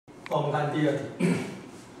我们看第二题，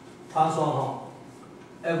他说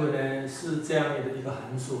f 呢是这样的一个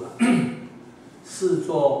函数了，视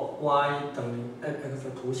作 y 等于 f(x)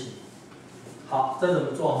 的图形。好，这怎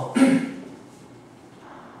么做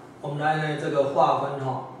我们来呢这个划分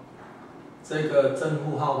这个正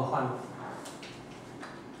负号的范围，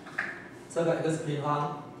这个 x 平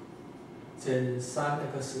方减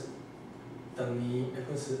 3x 等于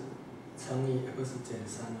x 乘以 x 减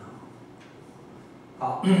3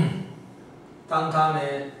好，当它呢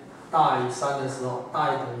大于3的时候，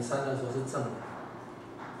大于等于3的时候是正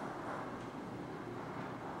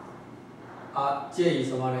的，介于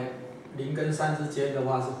什么呢？0跟3之间的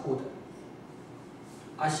话是负的，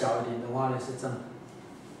小于0的话呢是正的。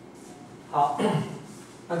好，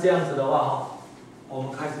那这样子的话我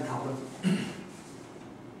们开始讨论。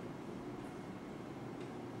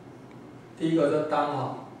第一个就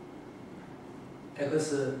当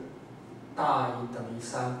x 大于等于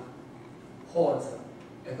3，或者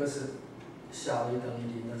x 小于等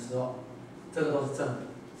于0的时候，这个都是正的。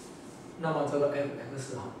那么这个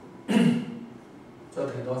f(x) 就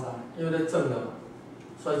等于多少呢？因为是正的嘛，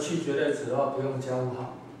所以去绝对值的话不用加负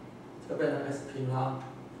号，就变成 x 平方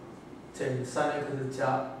减 3x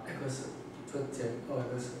加 x 就减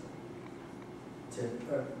 2x 减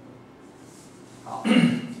2。好，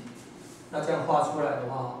那这样画出来的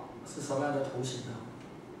话是什么样的图形呢？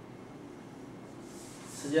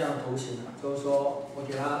是这样的图形就是说我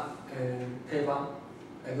给它配方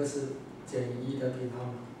x 减1的平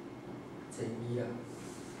方减1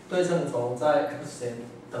对称轴在 x 减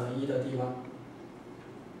等于1的地方，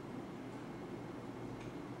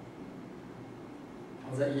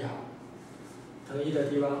这1等于1的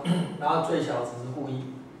地方，然后最小值是-1，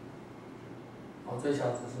最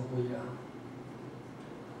小值是-1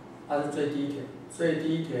它是最低点，最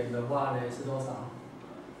低点的话呢是多少？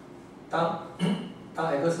当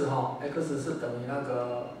x 是等于那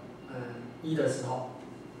个1的时候，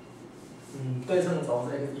对称轴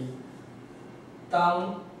是 x1，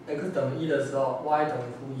当 x 等于1的时候 ，y 等于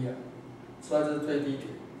-1所以这是最低点。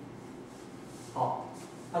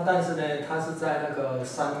但是呢，它是在那个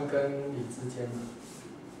3跟0之间的，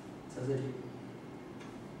这是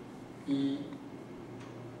1、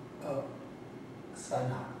2、3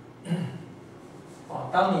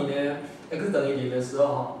当你呢 x 等于0的时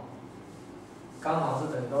候刚好是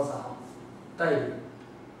等于多少？带0。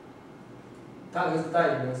当 x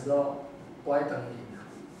带0的时候 ，y 等于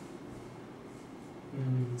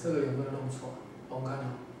0。这个有没有弄错？我们看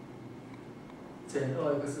减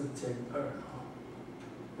 2x 减2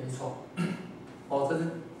没错。这是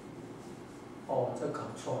这搞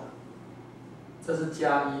错了，这是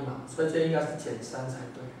加1嘛，所以这应该是减3才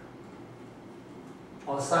对。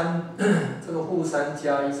这个-3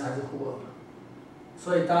加1才是-2嘛。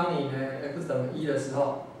所以当你呢 x 等于1的时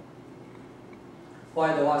候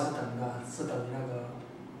 ，y 的话是等于那个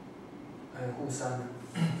-3的。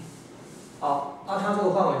好，它这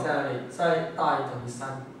个范围在哪里？在大于等于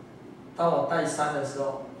3。当我带3的时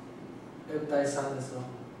候 ，f 带3的时候，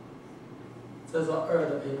这时候2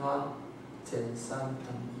的平方减3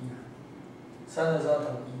等于1，3的时候等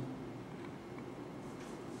于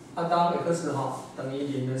1。当 x 等于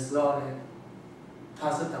0的时候呢，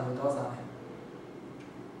它是等于多少呢？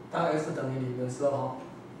当 x 等于0的时候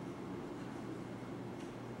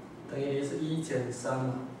等于0是1减3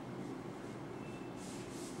嘛，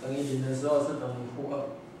等于0的时候是等于-2，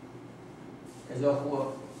也就是-2。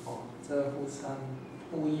这个-3、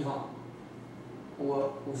-1-2、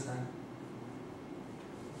-3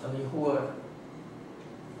等于-2。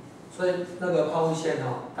所以那个抛物线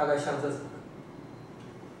大概像这种。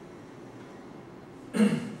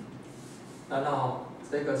然后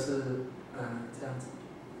这个是这样子，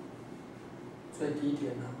最低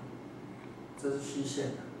点这是虚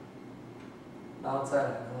线然后再来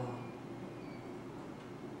的话，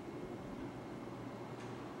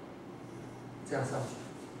这样上去。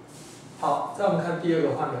好，再我们看第二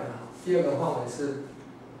个范围第二个范围是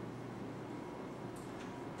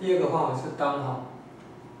当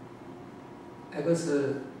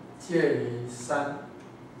x 介于3。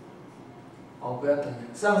不要等于，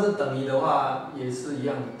实际上是等于的话也是一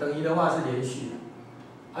样的，等于的话是连续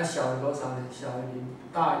的，小于多少呢？小于0，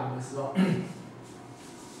大于0的时候，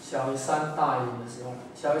小于3大于0的时候，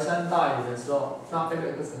小于3大于0的时候，那 f(x) 等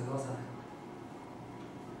于多少呢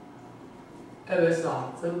 ？f(x)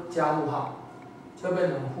 这加负号，就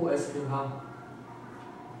变成-s 平方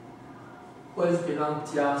，-s 平方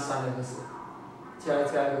加 3x， 加1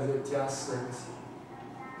加1加 4x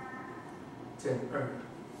减2。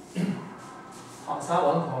它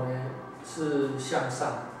网口呢是向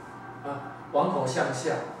上，网口向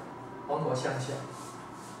下，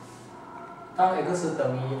当 x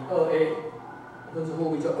等于2a 分之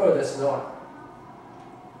负 b 就2的时候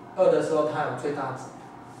，2的时候它有最大值，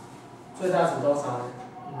最大值多少呢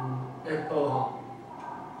？f2哈，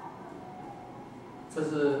这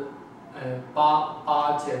是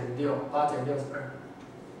8减6，8减6是2，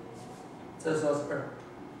这时候是2，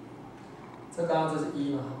这刚刚这是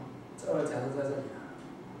1嘛，这2假设在这里啊，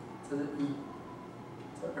这是1，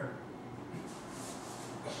这2，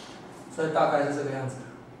所以大概是这个样子，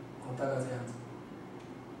大概这样子，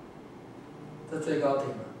这最高点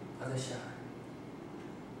嘛，它再下来，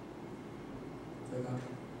最高点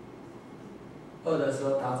，2的时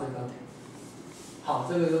候达最高点，好，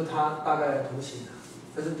这个就是它大概的图形了，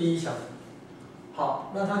这是第一小题。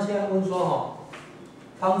好，那他现在问说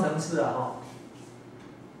方程式啊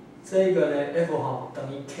这个呢 f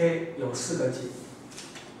等于 k 有4个解，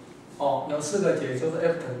有4个解就是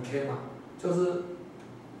f 等于 k 嘛，就是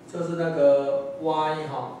那个 y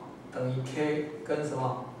等于 k 跟什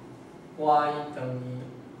么 y 等于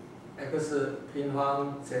x 平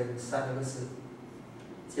方减3x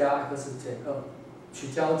加 x 减2，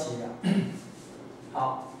取交集啊。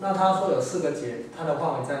好，那他说有4个解，它的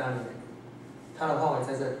范围在哪里呢？它的范围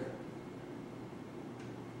在这里。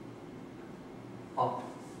好，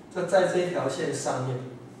就在这一条线上面，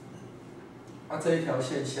这一条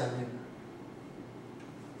线下面。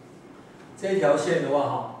这一条线的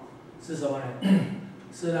话是什么呢？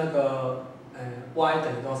是那个y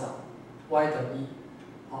等于多少 ？y 等于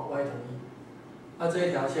1，y 等于1。那这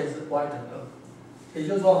一条线是 y 等于2，也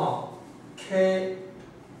就是说k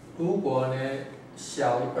如果呢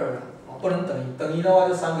小于2了，不能等于的话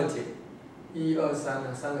就3个解，1、2、3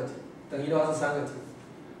的3个解，等于的话是3个解，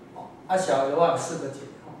小于的话有4个解，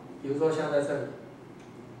比如说像在这里，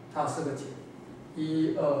它有4个解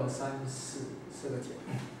，1、2、3、4个解，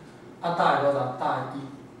大于多少？大于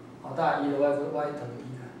1，大于1的话就是 y 等于1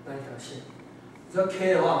的那一条线，这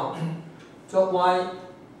k 的话就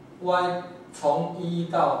y 从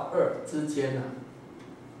1到2之间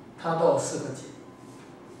它都有4个解，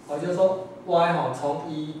就是说 y 从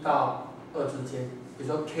1到2之间，比如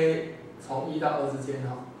说 k 从1到2之间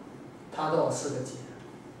它都有4个解，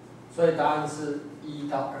所以答案是1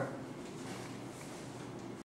到2。